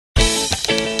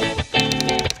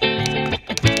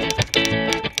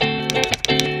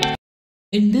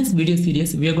In this video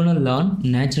series, we are going to learn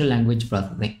natural language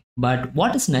processing. But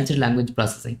what is natural language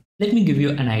processing? Let me give you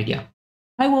an idea.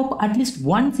 I hope at least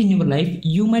once in your life,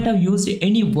 you might have used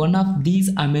any one of these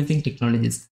amazing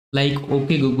technologies like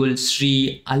OK Google,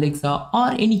 Siri, Alexa,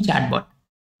 or any chatbot.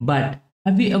 But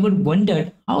have you ever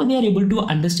wondered how they are able to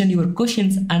understand your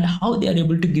questions and how they are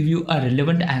able to give you a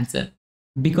relevant answer?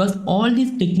 Because all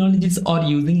these technologies are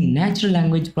using natural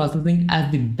language processing as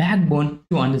the backbone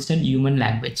to understand human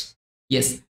language.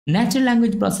 Yes, natural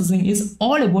language processing is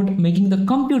all about making the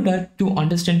computer to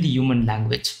understand the human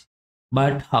language.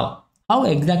 But how? How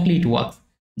exactly it works?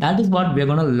 That is what we are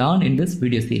going to learn in this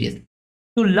video series.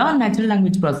 To learn natural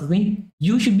language processing,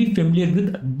 you should be familiar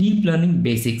with deep learning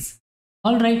basics.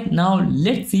 Alright, now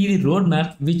let's see the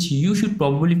roadmap which you should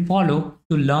probably follow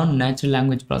to learn natural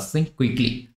language processing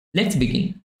quickly. Let's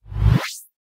begin.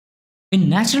 In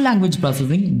natural language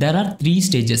processing, there are three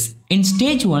stages. In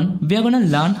stage 1, we are going to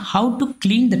learn how to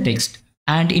clean the text.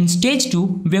 And in stage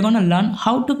 2, we are going to learn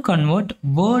how to convert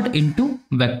word into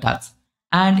vectors.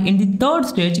 And in the third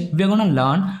stage, we are going to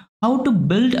learn how to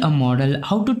build a model,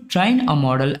 how to train a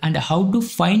model, and how to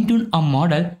fine-tune a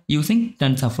model using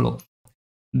TensorFlow.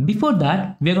 Before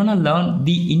that, we are going to learn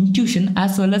the intuition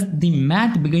as well as the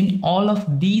math behind all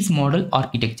of these model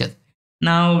architectures.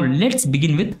 Now, let's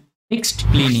begin with text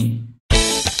cleaning.